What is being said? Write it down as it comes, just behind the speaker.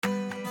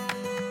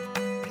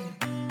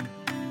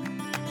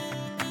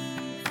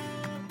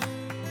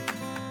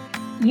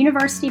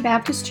University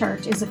Baptist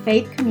Church is a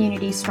faith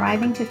community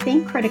striving to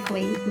think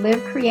critically,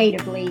 live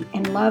creatively,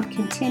 and love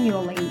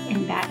continually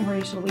in Baton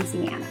Rouge,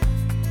 Louisiana.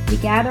 We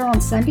gather on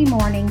Sunday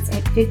mornings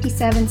at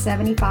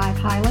 5775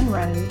 Highland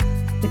Road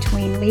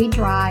between Lee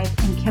Drive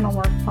and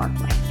Kenilworth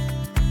Parkway.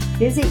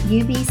 Visit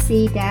ubc-br.org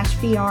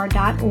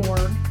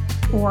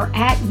or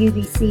at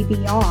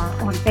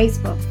ubcbr on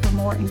Facebook for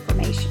more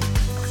information.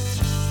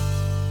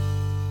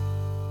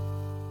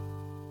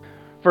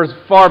 For as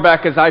far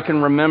back as I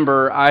can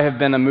remember, I have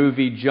been a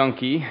movie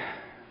junkie.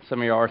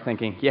 Some of y'all are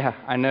thinking, yeah,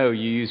 I know,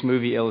 you use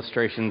movie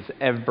illustrations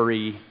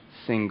every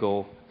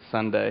single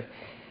Sunday.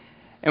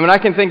 And when I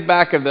can think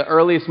back of the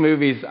earliest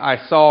movies I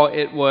saw,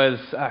 it was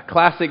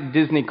classic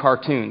Disney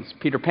cartoons.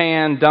 Peter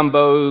Pan,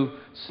 Dumbo,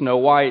 Snow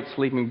White,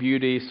 Sleeping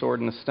Beauty, Sword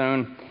in the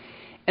Stone.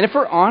 And if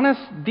we're honest,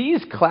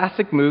 these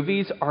classic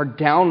movies are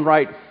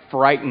downright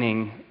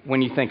frightening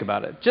when you think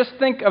about it. Just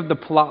think of the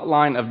plot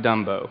line of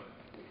Dumbo.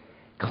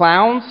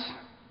 Clowns,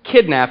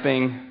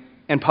 kidnapping,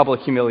 and public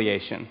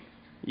humiliation.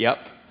 Yep.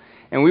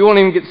 And we won't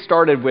even get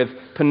started with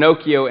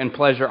Pinocchio and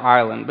Pleasure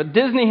Island. But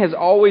Disney has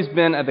always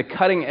been at the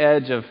cutting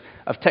edge of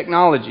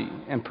technology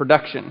and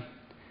production.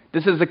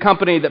 This is the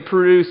company that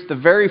produced the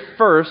very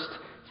first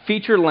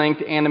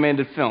feature-length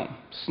animated film,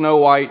 Snow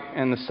White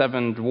and the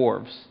Seven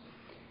Dwarfs.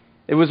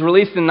 It was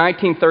released in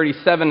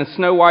 1937, and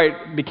Snow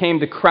White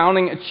became the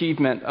crowning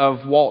achievement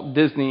of Walt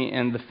Disney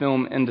and the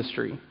film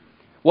industry.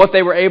 What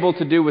they were able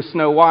to do with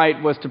Snow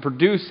White was to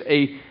produce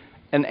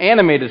an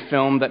animated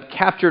film that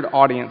captured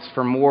audience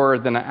for more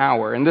than an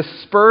hour. And this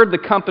spurred the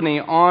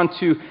company on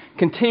to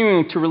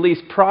continuing to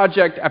release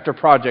project after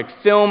project,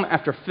 film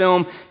after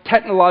film,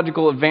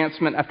 technological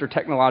advancement after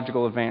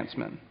technological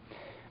advancement.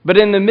 But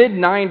in the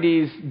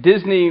mid-90s,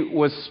 Disney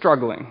was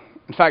struggling.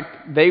 In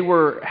fact, they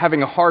were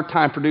having a hard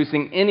time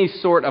producing any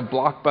sort of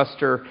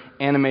blockbuster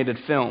animated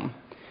film.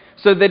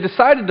 So they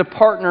decided to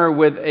partner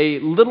with a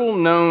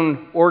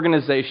little-known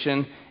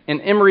organization in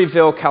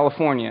Emeryville,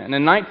 California. And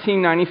in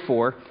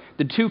 1994,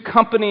 the two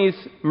companies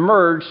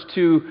merged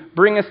to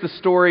bring us the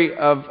story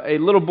of a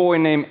little boy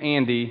named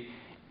Andy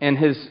and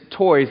his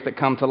toys that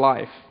come to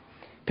life.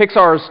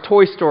 Pixar's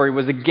Toy Story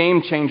was a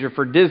game changer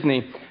for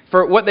Disney.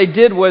 For what they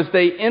did was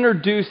they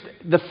introduced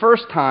the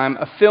first time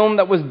a film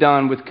that was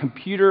done with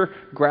computer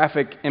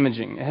graphic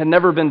imaging. It had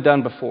never been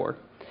done before.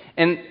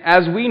 And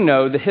as we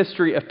know, the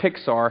history of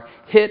Pixar,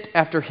 hit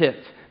after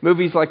hit,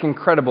 movies like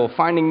Incredible,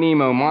 Finding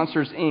Nemo,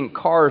 Monsters, Inc.,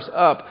 Cars,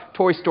 Up,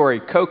 Toy Story,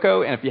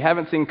 Coco, and if you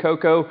haven't seen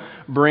Coco,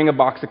 bring a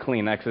box of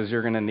Kleenexes.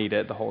 You're going to need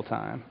it the whole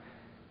time.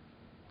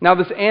 Now,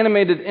 this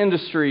animated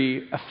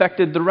industry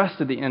affected the rest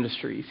of the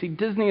industry. See,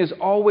 Disney is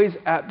always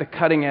at the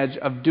cutting edge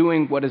of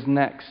doing what is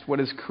next,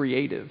 what is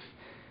creative.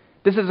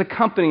 This is a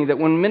company that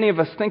when many of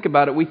us think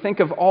about it, we think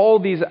of all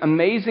these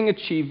amazing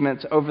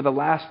achievements over the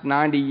last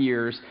 90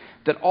 years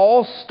that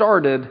all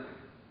started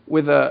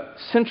with a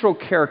central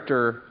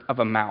character of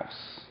a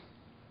mouse.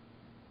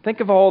 Think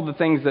of all the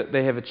things that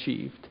they have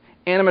achieved.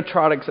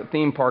 Animatronics at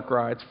theme park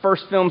rides,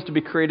 first films to be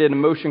created in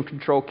motion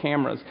control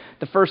cameras,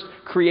 the first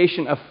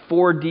creation of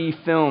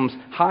 4D films,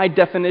 high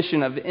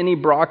definition of any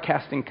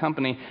broadcasting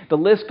company. The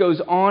list goes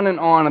on and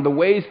on of the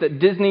ways that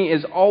Disney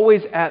is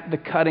always at the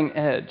cutting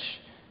edge.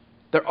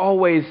 They're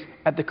always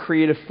at the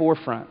creative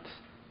forefront.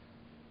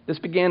 This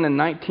began in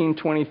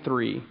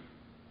 1923.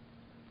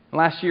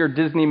 Last year,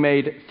 Disney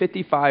made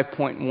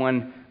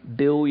 $55.1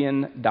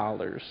 billion.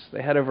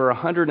 They had over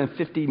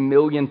 150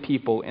 million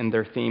people in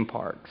their theme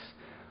parks.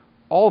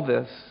 All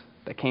this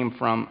that came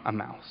from a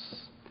mouse.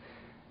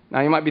 Now,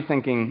 you might be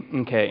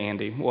thinking, okay,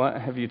 Andy, what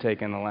have you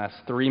taken the last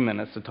 3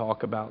 minutes to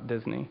talk about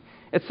Disney?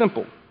 It's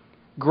simple.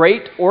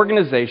 Great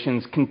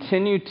organizations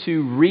continue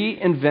to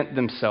reinvent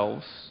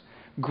themselves.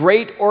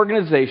 Great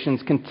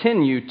organizations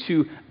continue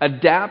to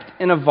adapt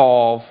and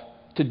evolve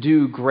to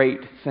do great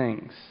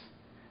things.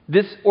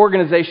 This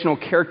organizational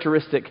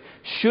characteristic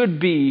should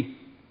be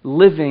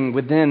living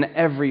within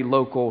every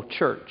local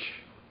church.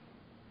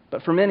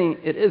 But for many,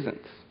 it isn't.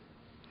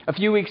 A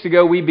few weeks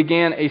ago, we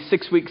began a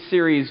 6-week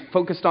series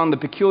focused on the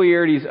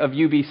peculiarities of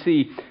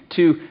UBC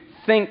to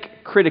think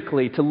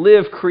critically, to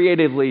live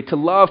creatively, to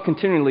love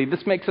continually.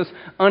 This makes us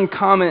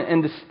uncommon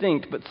and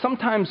distinct, but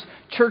sometimes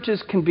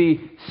churches can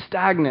be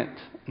stagnant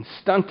and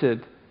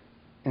stunted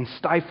and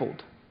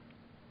stifled.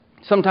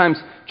 Sometimes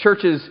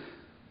churches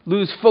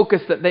lose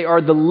focus that they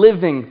are the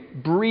living,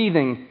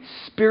 breathing,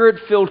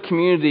 spirit-filled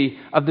community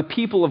of the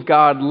people of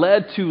God,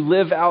 led to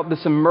live out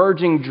this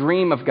emerging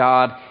dream of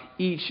God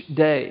each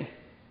day.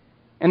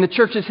 In the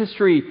church's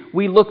history,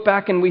 we look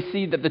back and we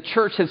see that the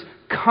church has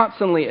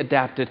constantly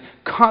adapted,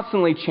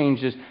 constantly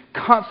changes,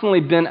 constantly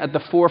been at the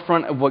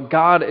forefront of what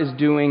God is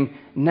doing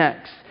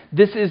next.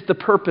 This is the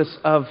purpose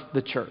of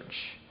the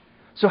church.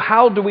 So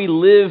how do we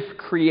live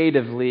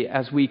creatively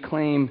as we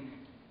claim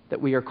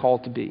that we are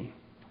called to be?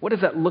 What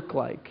does that look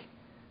like?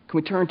 Can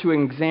we turn to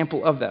an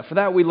example of that? For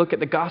that, we look at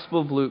the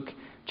Gospel of Luke,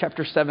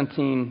 chapter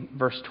 17,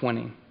 verse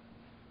 20.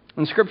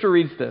 And Scripture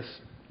reads this: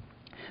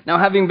 Now,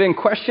 having been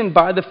questioned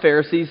by the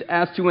Pharisees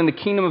as to when the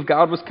kingdom of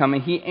God was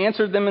coming, he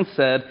answered them and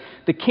said,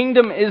 "The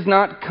kingdom is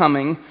not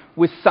coming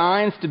with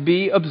signs to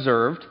be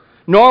observed,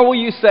 nor will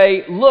you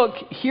say, 'Look,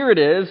 here it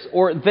is,'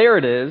 or 'there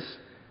it is,'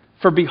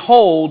 for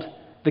behold,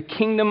 the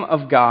kingdom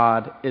of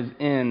God is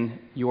in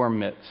your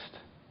midst."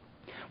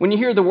 When you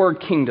hear the word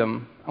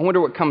kingdom, I wonder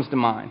what comes to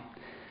mind.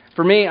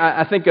 For me,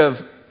 I think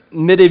of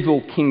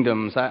medieval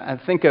kingdoms. I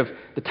think of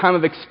the time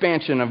of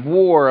expansion, of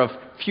war, of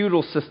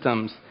feudal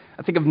systems.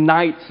 I think of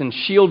knights and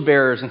shield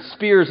bearers and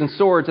spears and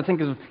swords. I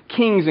think of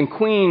kings and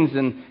queens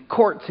and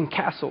courts and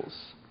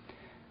castles.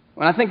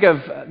 When I think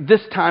of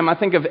this time, I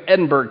think of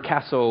Edinburgh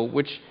Castle,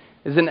 which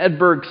is in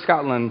Edinburgh,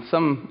 Scotland.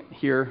 Some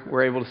here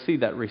were able to see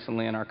that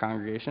recently in our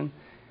congregation.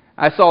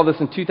 I saw this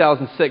in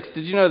 2006.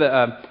 Did you know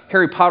that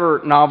Harry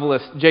Potter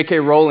novelist J.K.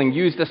 Rowling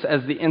used this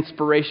as the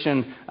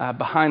inspiration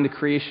behind the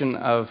creation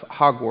of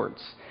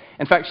Hogwarts?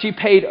 In fact, she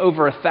paid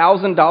over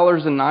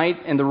 $1,000 a night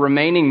in the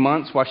remaining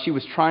months while she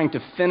was trying to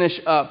finish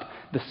up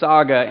the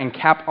saga and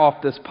cap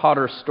off this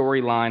Potter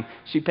storyline.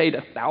 She paid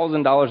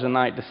 $1,000 a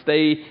night to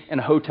stay in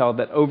a hotel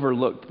that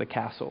overlooked the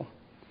castle.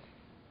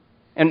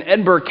 And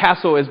Edinburgh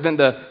Castle has been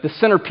the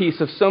centerpiece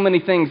of so many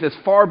things. As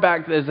far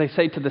back as they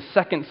say to the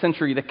 2nd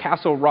century, the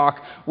Castle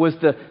Rock was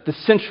the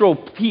central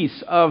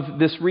piece of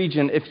this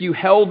region. If you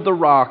held the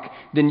rock,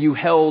 then you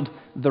held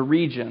the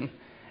region.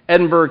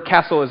 Edinburgh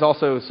Castle is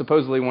also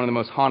supposedly one of the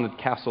most haunted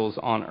castles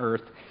on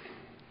earth.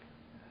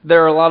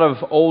 There are a lot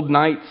of old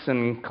knights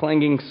and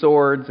clanging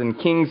swords and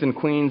kings and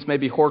queens,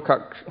 maybe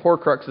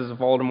Horcruxes of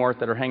Voldemort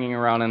that are hanging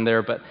around in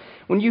there. But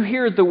when you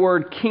hear the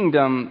word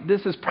kingdom,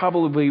 this is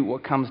probably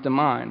what comes to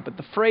mind. But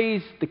the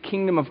phrase, the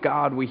kingdom of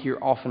God, we hear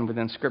often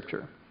within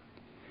Scripture.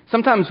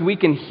 Sometimes we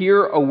can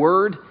hear a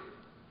word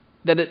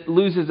that it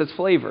loses its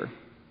flavor.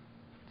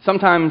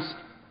 Sometimes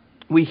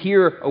we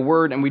hear a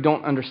word and we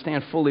don't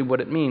understand fully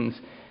what it means.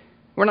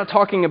 We're not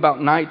talking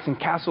about knights and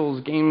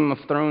castles, Game of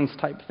Thrones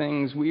type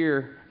things.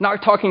 We're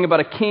not talking about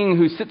a king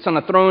who sits on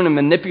a throne and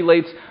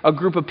manipulates a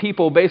group of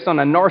people based on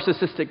a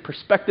narcissistic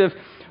perspective.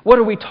 What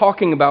are we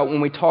talking about when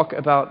we talk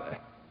about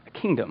a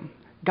kingdom,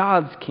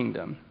 God's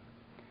kingdom?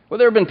 Well,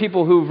 there have been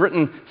people who've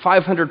written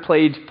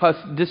 500-page plus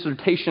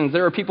dissertations.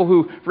 There are people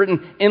who've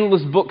written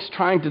endless books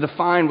trying to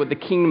define what the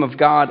kingdom of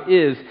God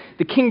is.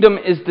 The kingdom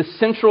is the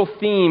central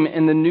theme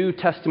in the New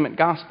Testament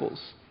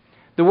Gospels.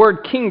 The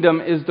word kingdom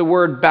is the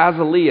word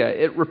basileia.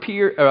 It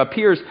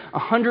appears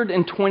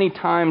 120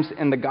 times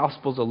in the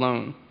Gospels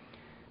alone.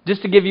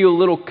 Just to give you a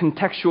little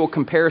contextual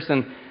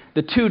comparison,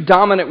 the two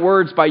dominant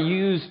words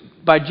used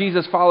by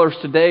Jesus' followers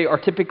today are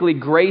typically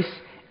grace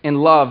and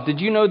love. Did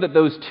you know that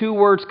those two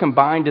words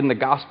combined in the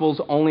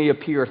Gospels only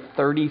appear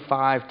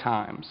 35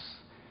 times?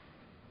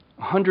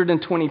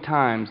 120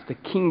 times the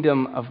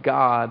kingdom of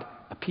God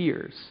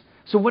appears.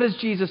 So what is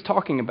Jesus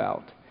talking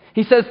about?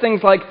 He says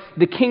things like,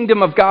 the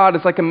kingdom of God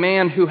is like a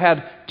man who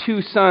had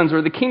 2 sons,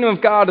 or the kingdom of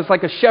God is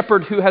like a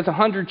shepherd who has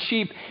 100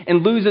 sheep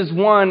and loses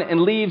one and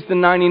leaves the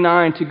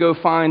 99 to go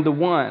find the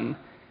one.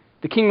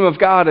 The kingdom of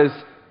God is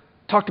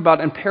talked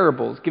about in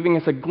parables, giving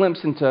us a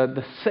glimpse into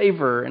the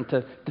savor,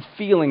 into the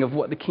feeling of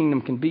what the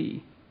kingdom can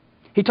be.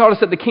 He taught us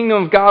that the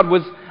kingdom of God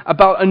was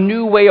about a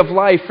new way of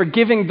life,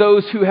 forgiving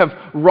those who have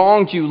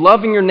wronged you,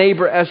 loving your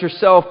neighbor as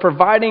yourself,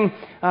 providing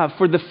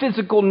for the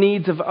physical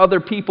needs of other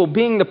people,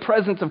 being the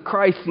presence of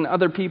Christ in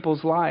other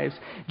people's lives.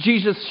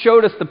 Jesus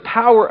showed us the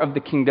power of the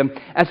kingdom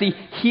as he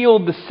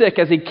healed the sick,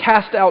 as he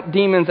cast out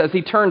demons, as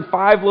he turned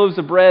 5 loaves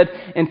of bread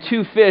and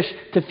 2 fish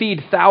to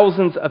feed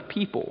thousands of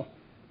people.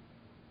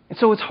 And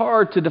so it's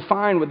hard to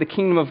define what the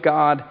kingdom of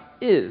God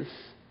is.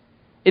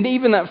 And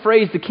even that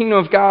phrase, the kingdom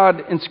of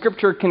God, in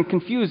Scripture can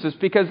confuse us,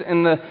 because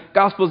in the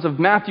Gospels of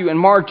Matthew and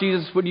Mark,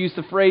 Jesus would use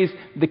the phrase,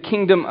 the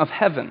kingdom of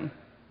heaven.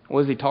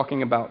 Was he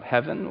talking about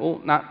heaven?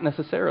 Well, not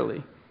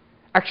necessarily.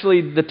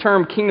 Actually, the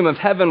term kingdom of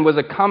heaven was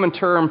a common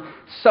term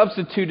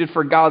substituted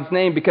for God's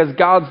name, because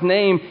God's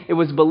name, it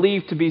was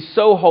believed to be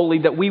so holy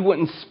that we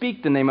wouldn't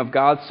speak the name of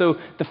God. So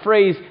the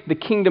phrase, the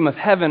kingdom of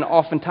heaven,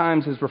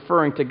 oftentimes is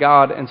referring to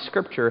God in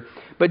Scripture.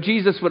 But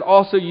Jesus would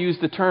also use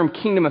the term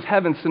kingdom of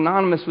heaven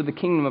synonymous with the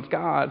kingdom of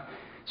God.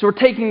 So we're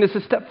taking this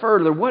a step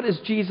further. What is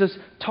Jesus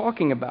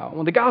talking about?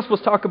 When the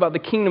Gospels talk about the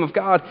kingdom of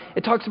God,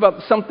 it talks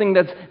about something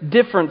that's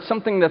different,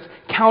 something that's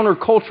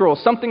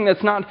countercultural, something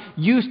that's not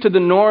used to the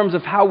norms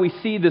of how we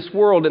see this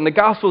world. In the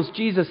Gospels,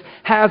 Jesus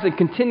has and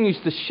continues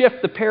to shift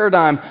the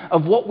paradigm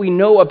of what we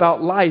know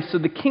about life. So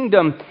the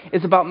kingdom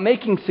is about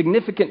making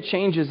significant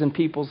changes in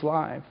people's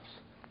lives.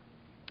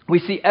 We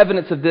see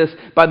evidence of this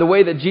by the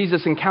way that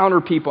Jesus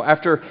encountered people.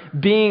 After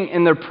being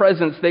in their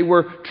presence, they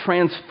were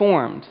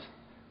transformed.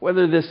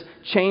 Whether this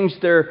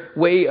changed their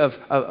way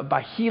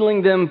by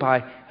healing them,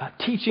 by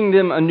teaching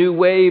them a new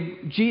way,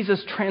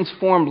 Jesus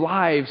transformed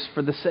lives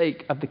for the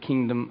sake of the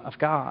kingdom of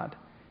God.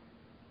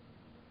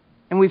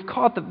 And we've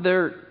caught that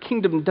their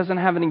kingdom doesn't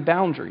have any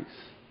boundaries.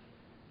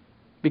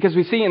 Because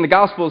we see in the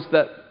Gospels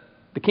that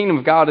the kingdom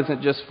of God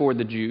isn't just for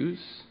the Jews,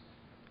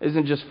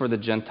 isn't just for the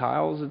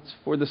Gentiles, it's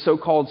for the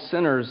so-called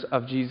sinners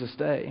of Jesus'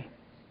 day.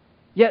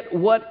 Yet,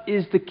 what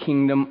is the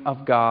kingdom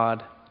of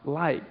God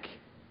like?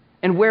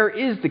 And where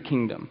is the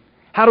kingdom?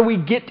 How do we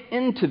get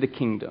into the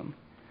kingdom?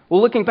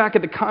 Well, looking back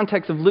at the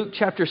context of Luke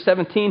chapter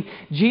 17,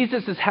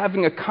 Jesus is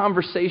having a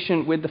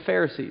conversation with the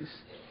Pharisees.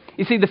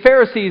 You see, the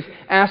Pharisees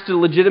asked a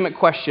legitimate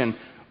question: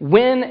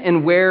 when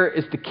and where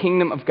is the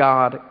kingdom of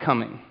God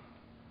coming?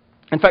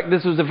 In fact,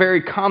 this was a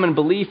very common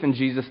belief in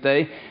Jesus'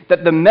 day,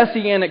 that the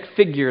messianic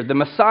figure, the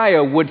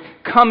Messiah, would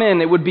come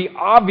in. It would be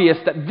obvious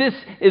that this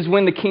is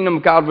when the kingdom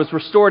of God was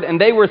restored, and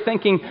they were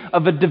thinking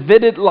of a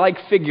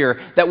David-like figure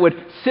that would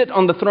sit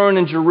on the throne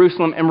in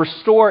Jerusalem and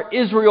restore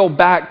Israel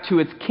back to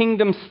its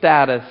kingdom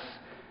status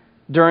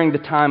during the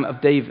time of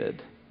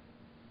David.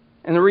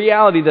 And the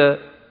reality,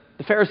 the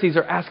Pharisees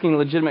are asking a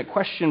legitimate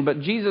question,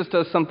 but Jesus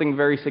does something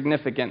very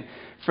significant.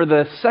 For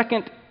the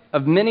second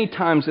of many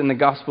times in the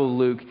Gospel of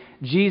Luke,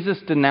 Jesus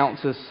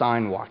denounces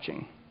sign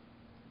watching,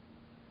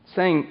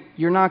 saying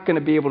you're not going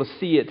to be able to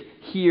see it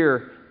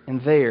here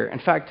and there. In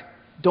fact,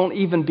 don't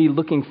even be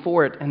looking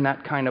for it in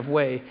that kind of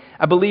way.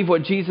 I believe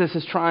what Jesus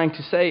is trying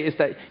to say is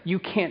that you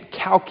can't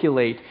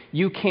calculate,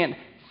 you can't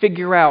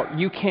figure out,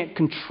 you can't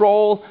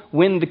control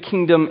when the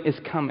kingdom is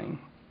coming.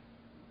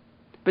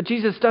 But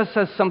Jesus does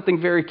say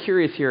something very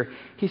curious here.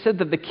 He said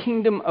that the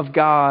kingdom of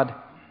God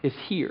is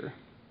here.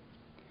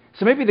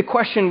 So maybe the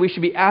question we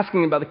should be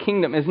asking about the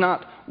kingdom is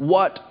not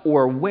what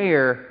or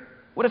where.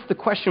 What if the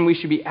question we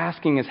should be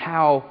asking is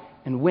how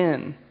and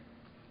when?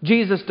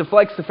 Jesus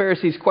deflects the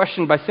Pharisees'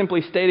 question by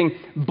simply stating,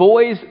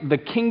 "Boys, the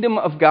kingdom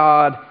of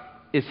God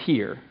is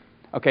here."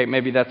 Okay,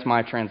 maybe that's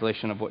my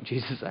translation of what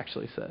Jesus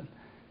actually said.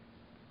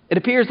 It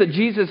appears that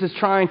Jesus is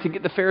trying to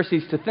get the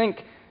Pharisees to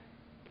think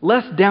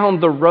less down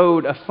the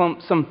road of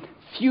some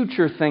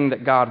future thing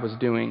that God was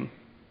doing,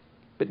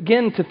 but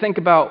again to think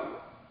about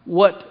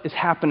what is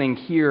happening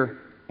here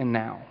and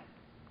now.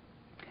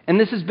 And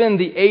this has been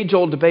the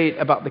age-old debate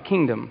about the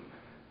kingdom.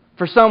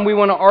 For some, we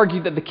want to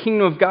argue that the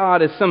kingdom of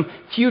God is some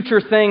future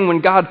thing when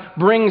God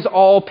brings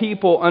all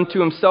people unto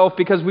himself,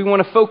 because we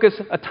want to focus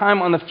a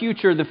time on the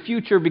future. The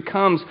future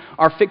becomes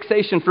our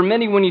fixation. For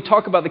many, when you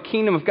talk about the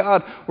kingdom of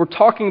God, we're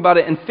talking about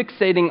it and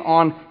fixating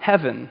on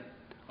heaven.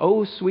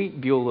 Oh,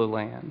 sweet Beulah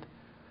land.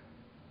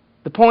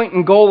 The point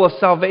and goal of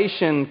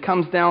salvation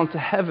comes down to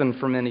heaven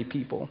for many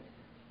people.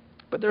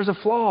 But there's a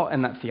flaw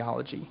in that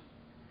theology.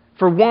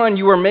 For one,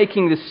 you are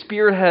making the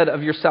spearhead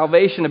of your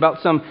salvation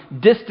about some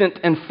distant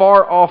and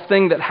far-off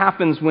thing that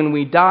happens when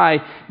we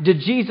die.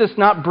 Did Jesus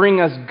not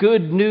bring us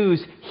good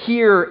news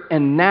here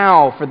and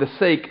now for the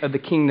sake of the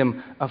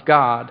kingdom of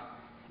God?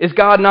 Is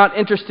God not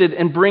interested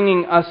in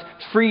bringing us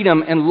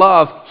freedom and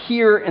love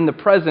here in the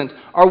present?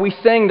 Are we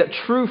saying that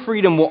true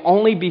freedom will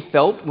only be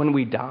felt when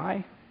we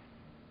die?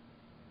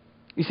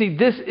 You see,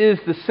 this is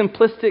the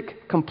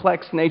simplistic,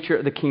 complex nature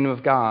of the kingdom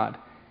of God.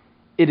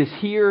 It is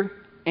here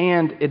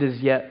and it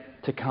is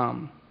yet to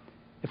come.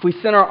 If we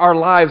center our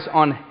lives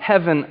on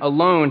heaven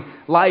alone,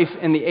 life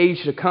in the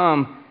age to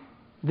come,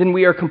 then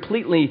we are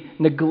completely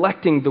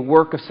neglecting the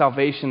work of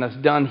salvation that's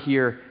done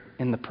here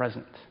in the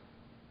present.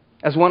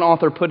 As one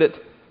author put it,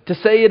 to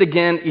say it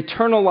again,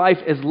 eternal life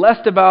is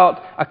less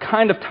about a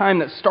kind of time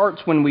that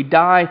starts when we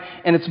die,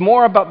 and it's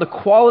more about the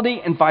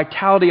quality and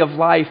vitality of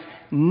life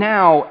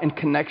now in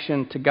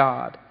connection to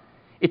God.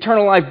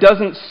 Eternal life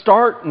doesn't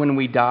start when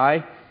we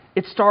die.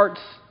 It starts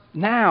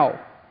now.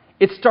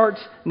 It starts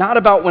not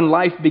about when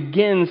life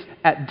begins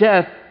at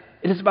death.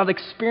 It is about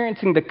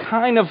experiencing the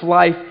kind of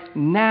life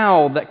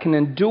now that can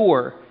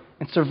endure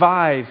and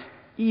survive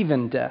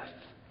even death.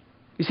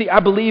 You see,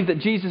 I believe that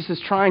Jesus is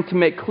trying to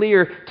make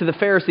clear to the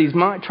Pharisees,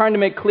 trying to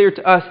make clear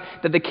to us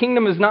that the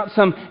kingdom is not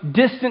some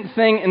distant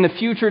thing in the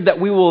future that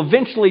we will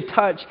eventually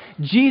touch.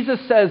 Jesus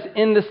says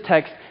in this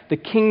text, the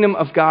kingdom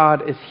of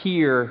God is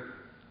here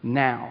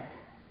now.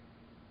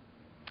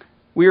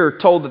 We are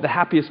told that the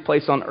happiest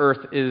place on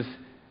earth is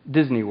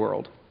Disney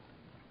World.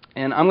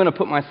 And I'm going to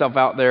put myself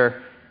out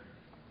there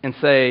and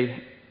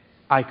say,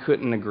 I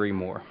couldn't agree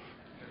more.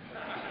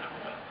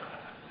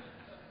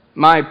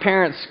 My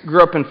parents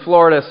grew up in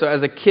Florida, so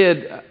as a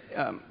kid,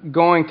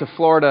 going to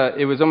Florida,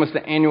 it was almost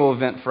an annual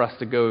event for us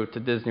to go to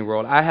Disney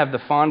World. I have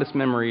the fondest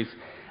memories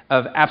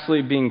of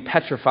absolutely being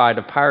petrified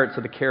of Pirates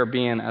of the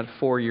Caribbean at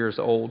 4 years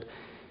old.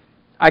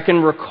 I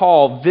can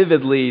recall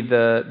vividly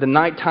the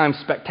nighttime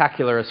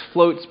spectacular as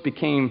floats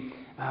became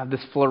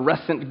this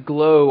fluorescent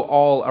glow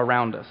all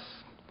around us.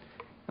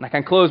 And I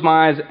can close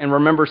my eyes and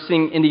remember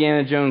seeing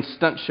Indiana Jones'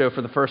 stunt show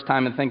for the first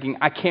time and thinking,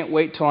 I can't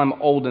wait till I'm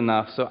old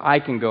enough so I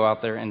can go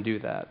out there and do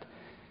that.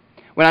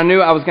 When I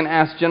knew I was going to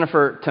ask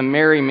Jennifer to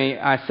marry me,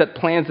 I set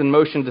plans in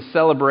motion to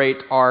celebrate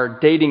our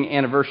dating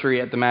anniversary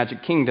at the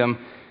Magic Kingdom,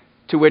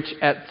 to which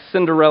at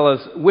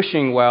Cinderella's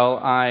wishing well,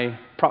 I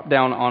propped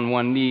down on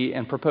one knee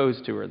and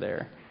proposed to her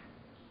there.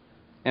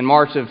 In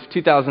March of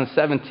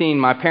 2017,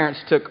 my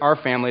parents took our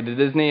family to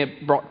Disney.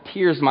 It brought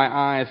tears to my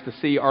eyes to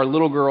see our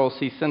little girl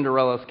see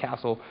Cinderella's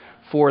castle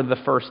for the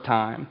first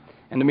time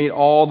and to meet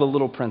all the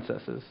little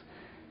princesses.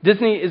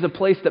 Disney is a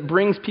place that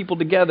brings people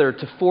together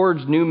to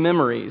forge new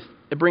memories.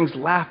 It brings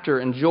laughter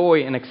and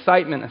joy and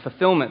excitement and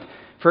fulfillment,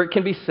 for it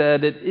can be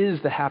said it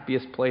is the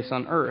happiest place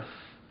on earth.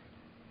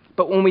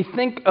 But when we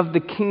think of the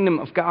kingdom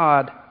of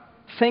God,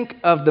 think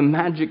of the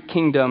magic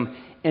kingdom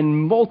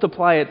and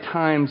multiply it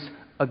times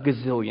a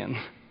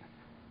gazillion.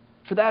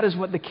 For that is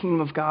what the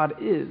kingdom of God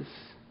is.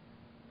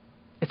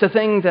 It's a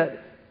thing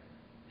that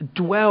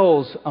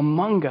dwells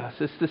among us.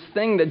 It's this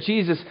thing that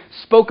Jesus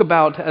spoke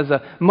about as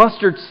a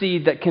mustard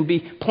seed that can be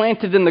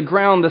planted in the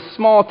ground, the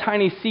small,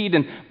 tiny seed,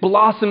 and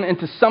blossom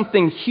into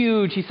something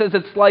huge. He says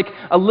it's like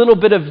a little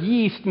bit of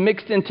yeast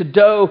mixed into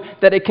dough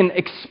that it can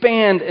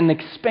expand and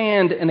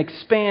expand and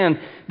expand.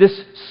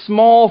 This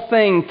small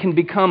thing can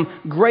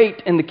become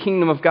great in the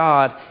kingdom of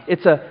God.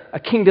 It's a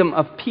kingdom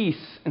of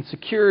peace and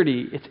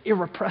security. It's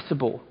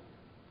irrepressible.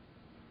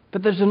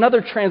 But there's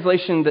another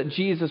translation that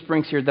Jesus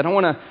brings here that I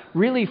want to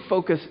really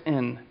focus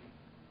in.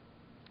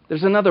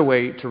 There's another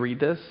way to read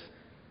this.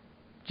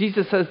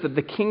 Jesus says that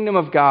the kingdom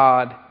of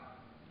God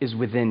is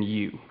within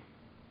you.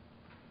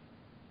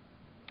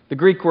 The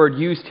Greek word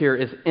used here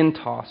is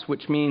entos,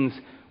 which means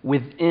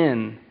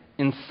within,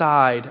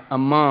 inside,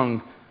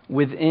 among,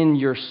 within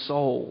your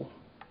soul.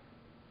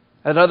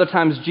 At other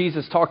times,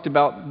 Jesus talked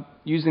about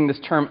using this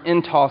term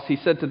entos. He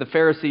said to the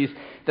Pharisees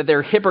that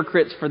they're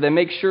hypocrites, for they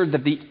make sure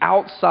that the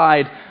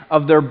outside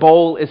of their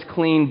bowl is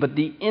clean, but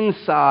the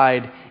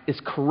inside is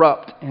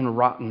corrupt and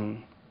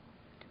rotten.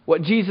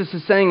 What Jesus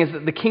is saying is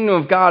that the kingdom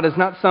of God is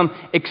not some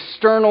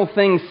external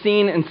thing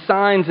seen in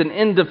signs and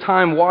end of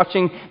time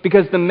watching,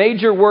 because the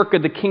major work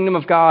of the kingdom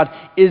of God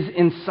is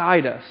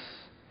inside us,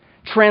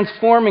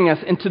 transforming us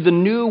into the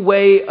new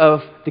way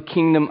of the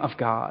kingdom of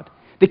God.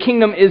 The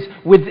kingdom is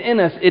within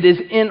us. It is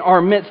in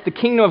our midst. The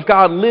kingdom of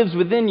God lives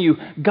within you.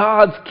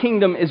 God's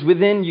kingdom is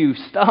within you.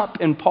 Stop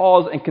and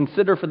pause and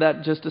consider for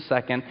that just a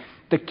second.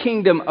 The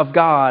kingdom of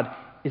God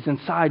is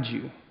inside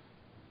you.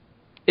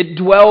 It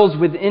dwells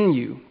within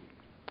you.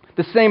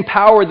 The same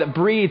power that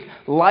breathed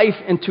life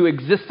into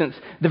existence,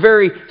 the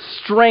very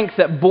strength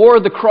that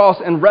bore the cross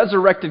and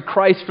resurrected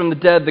Christ from the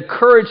dead, the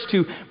courage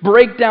to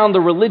break down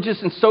the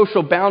religious and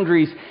social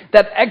boundaries,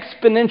 that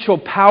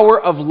exponential power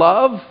of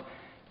love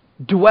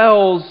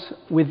dwells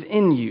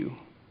within you.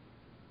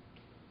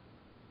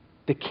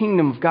 The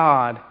kingdom of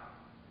God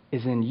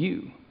is in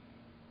you.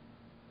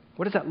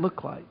 What does that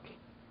look like?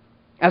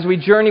 As we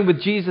journey with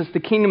Jesus, the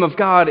kingdom of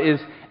God is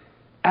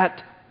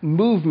at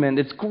movement.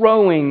 It's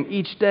growing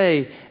each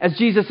day. As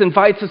Jesus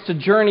invites us to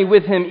journey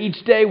with Him,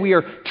 each day we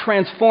are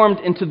transformed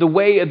into the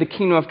way of the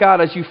kingdom of God.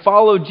 As you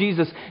follow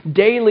Jesus,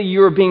 daily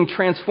you are being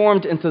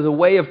transformed into the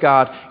way of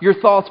God. Your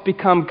thoughts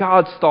become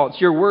God's thoughts.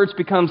 Your words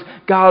become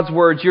God's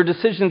words. Your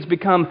decisions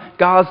become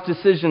God's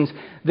decisions.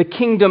 The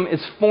kingdom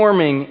is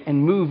forming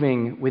and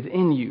moving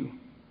within you.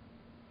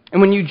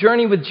 And when you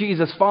journey with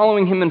Jesus,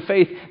 following Him in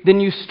faith,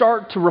 then you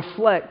start to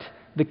reflect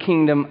the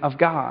kingdom of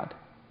God.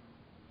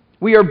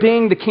 We are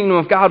being the kingdom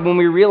of God when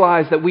we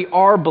realize that we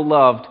are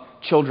beloved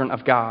children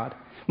of God.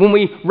 When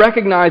we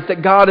recognize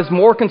that God is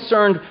more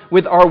concerned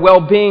with our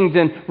well-being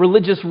than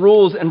religious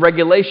rules and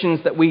regulations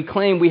that we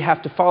claim we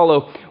have to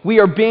follow. We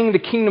are being the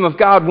kingdom of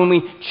God when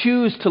we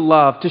choose to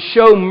love, to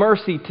show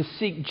mercy, to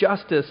seek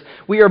justice.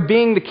 We are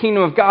being the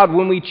kingdom of God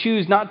when we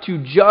choose not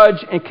to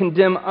judge and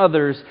condemn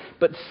others,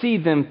 but see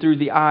them through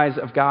the eyes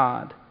of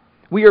God.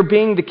 We are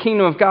being the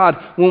kingdom of God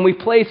when we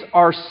place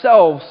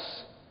ourselves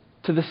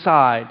to the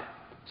side,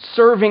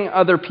 serving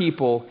other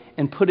people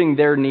and putting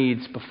their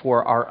needs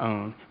before our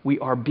own. We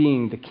are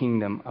being the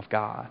kingdom of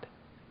God.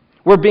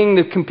 We're being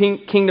the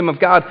kingdom of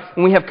God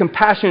when we have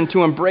compassion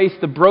to embrace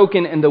the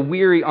broken and the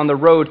weary on the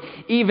road,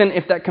 even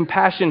if that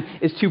compassion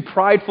is too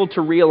prideful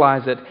to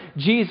realize it.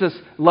 Jesus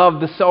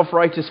loved the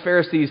self-righteous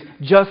Pharisees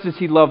just as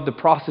He loved the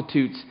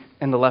prostitutes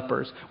and the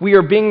lepers. We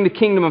are being the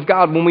kingdom of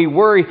God when we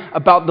worry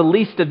about the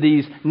least of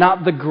these,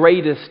 not the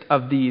greatest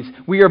of these.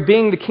 We are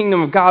being the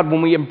kingdom of God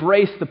when we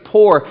embrace the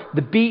poor,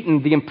 the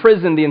beaten, the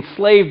imprisoned, the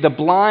enslaved, the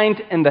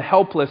blind, and the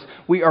helpless.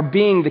 We are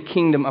being the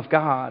kingdom of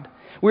God.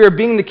 We are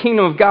being the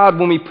kingdom of God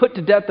when we put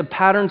to death the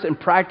patterns and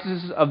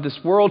practices of this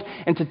world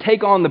and to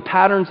take on the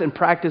patterns and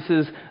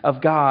practices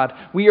of God.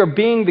 We are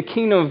being the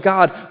kingdom of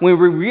God when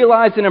we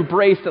realize and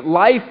embrace that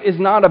life is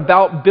not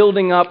about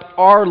building up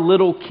our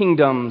little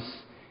kingdoms.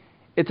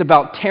 It's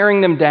about tearing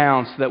them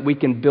down so that we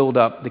can build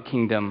up the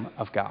kingdom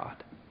of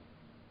God.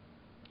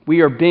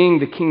 We are being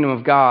the kingdom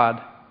of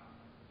God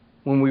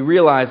when we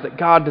realize that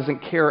God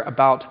doesn't care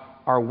about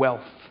our wealth,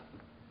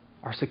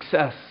 our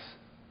success,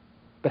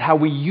 but how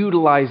we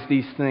utilize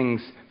these things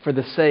for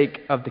the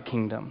sake of the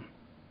kingdom.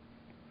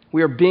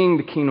 We are being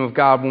the kingdom of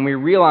God when we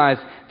realize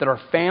that our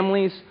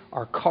families,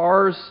 our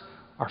cars,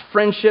 our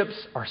friendships,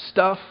 our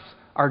stuff,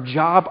 our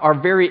job, our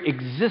very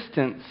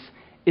existence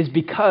is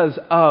because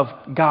of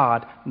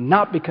God,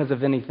 not because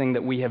of anything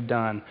that we have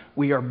done.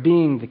 We are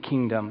being the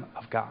kingdom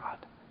of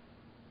God.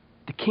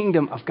 The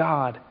kingdom of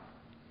God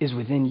is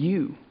within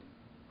you.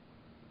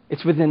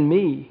 It's within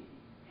me.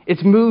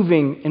 It's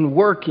moving and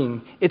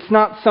working. It's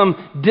not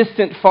some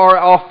distant,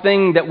 far-off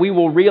thing that we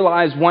will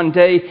realize one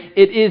day.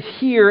 It is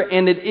here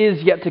and it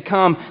is yet to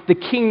come. The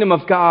kingdom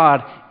of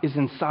God is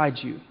inside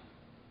you.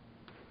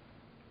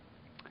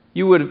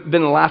 You would have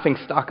been the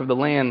laughingstock of the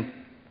land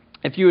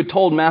if you had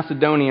told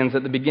Macedonians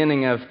at the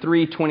beginning of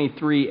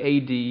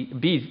 323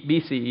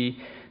 BCE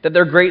that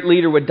their great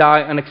leader would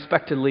die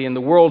unexpectedly and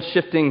the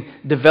world-shifting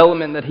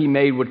development that he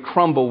made would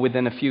crumble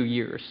within a few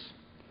years.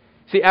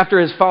 See, after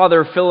his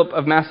father, Philip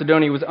of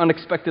Macedonia, was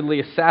unexpectedly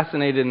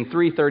assassinated in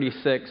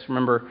 336,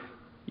 remember,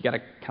 you got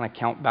to kind of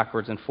count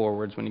backwards and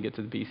forwards when you get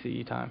to the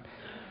BCE time.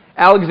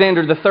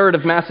 Alexander III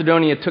of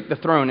Macedonia took the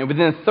throne, and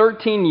within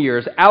 13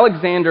 years,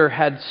 Alexander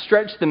had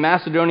stretched the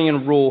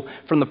Macedonian rule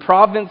from the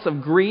province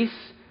of Greece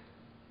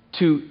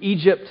to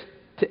Egypt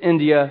to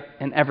India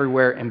and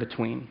everywhere in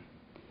between.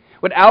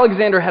 What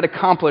Alexander had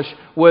accomplished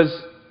was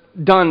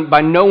done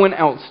by no one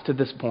else to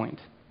this point.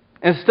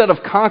 Instead of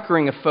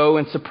conquering a foe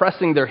and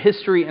suppressing their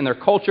history and their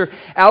culture,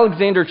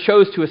 Alexander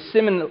chose to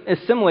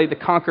assimilate the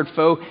conquered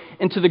foe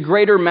into the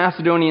greater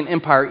Macedonian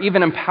Empire,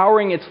 even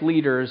empowering its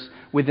leaders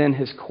within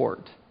his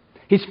court.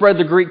 He spread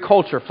the Greek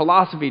culture,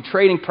 philosophy,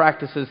 trading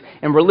practices,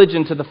 and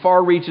religion to the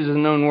far reaches of the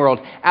known world.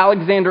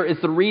 Alexander is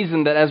the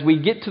reason that as we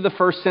get to the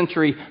first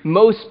century,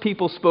 most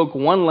people spoke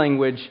one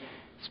language.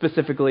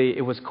 Specifically,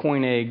 it was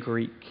Koine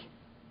Greek.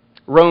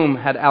 Rome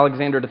had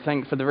Alexander to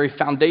thank for the very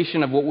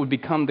foundation of what would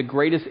become the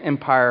greatest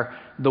empire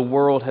the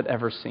world had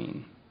ever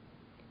seen.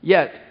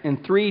 Yet,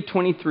 in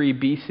 323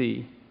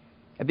 BC,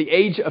 at the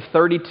age of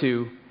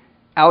 32,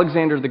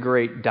 Alexander the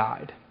Great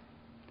died.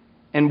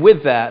 And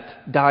with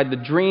that, died the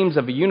dreams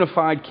of a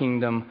unified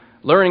kingdom,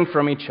 learning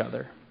from each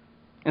other.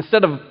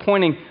 Instead of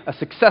appointing a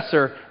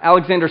successor,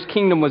 Alexander's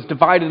kingdom was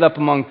divided up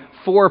among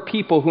 4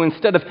 people who,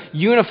 instead of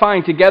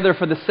unifying together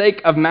for the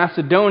sake of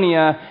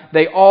Macedonia,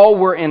 they all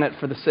were in it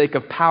for the sake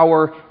of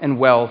power and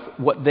wealth,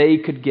 what they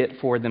could get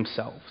for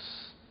themselves.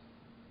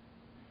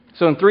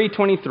 So in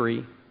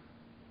 323,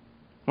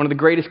 one of the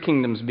greatest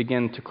kingdoms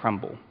began to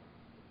crumble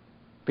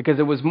because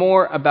it was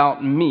more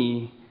about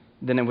me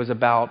than it was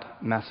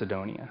about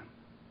Macedonia.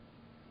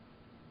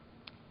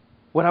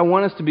 What I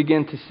want us to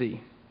begin to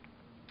see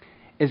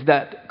is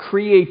that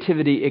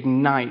creativity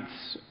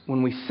ignites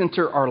when we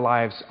center our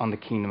lives on the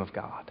kingdom of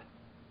God.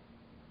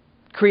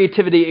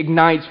 Creativity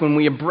ignites when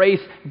we embrace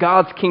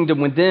God's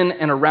kingdom within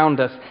and around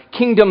us.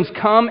 Kingdoms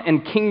come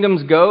and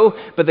kingdoms go,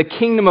 but the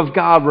kingdom of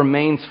God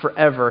remains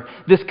forever.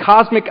 This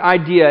cosmic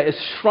idea is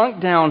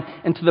shrunk down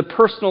into the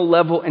personal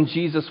level in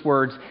Jesus'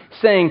 words,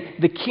 saying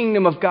the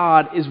kingdom of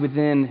God is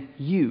within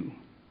you.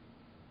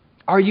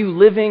 Are you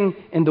living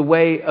in the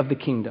way of the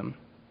kingdom?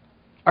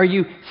 Are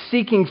you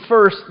seeking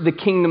first the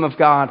kingdom of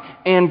God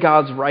and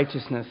God's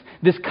righteousness?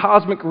 This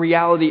cosmic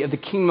reality of the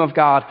kingdom of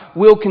God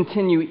will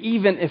continue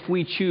even if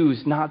we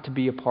choose not to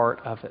be a part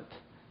of it.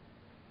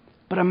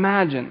 But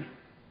imagine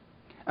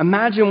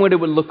what it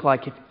would look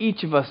like if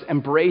each of us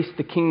embraced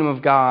the kingdom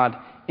of God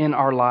in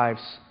our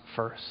lives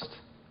first.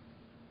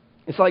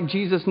 It's like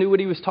Jesus knew what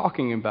he was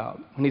talking about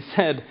when he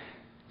said,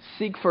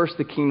 seek first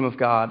the kingdom of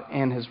God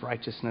and his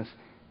righteousness,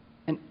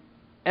 and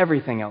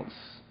everything else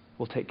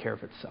will take care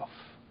of itself.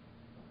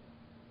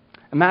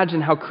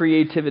 Imagine how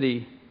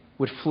creativity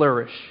would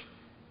flourish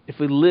if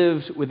we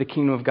lived with the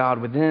kingdom of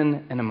God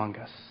within and among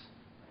us.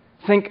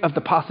 Think of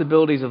the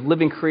possibilities of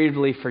living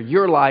creatively for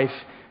your life,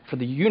 for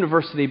the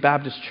University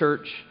Baptist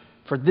Church,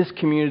 for this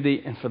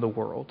community, and for the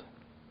world.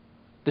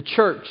 The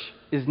church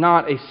is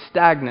not a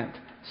stagnant,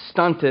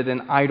 stunted,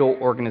 and idle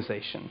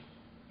organization.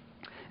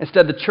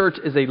 Instead, the church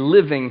is a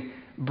living,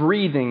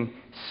 breathing,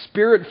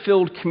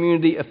 spirit-filled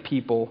community of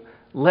people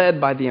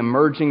led by the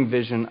emerging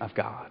vision of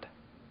God.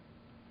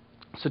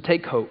 So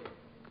take hope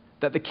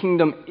that the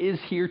kingdom is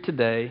here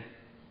today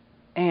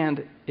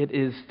and it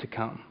is to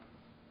come.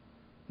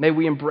 May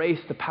we embrace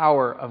the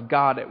power of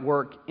God at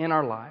work in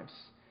our lives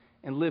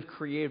and live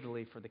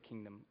creatively for the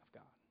kingdom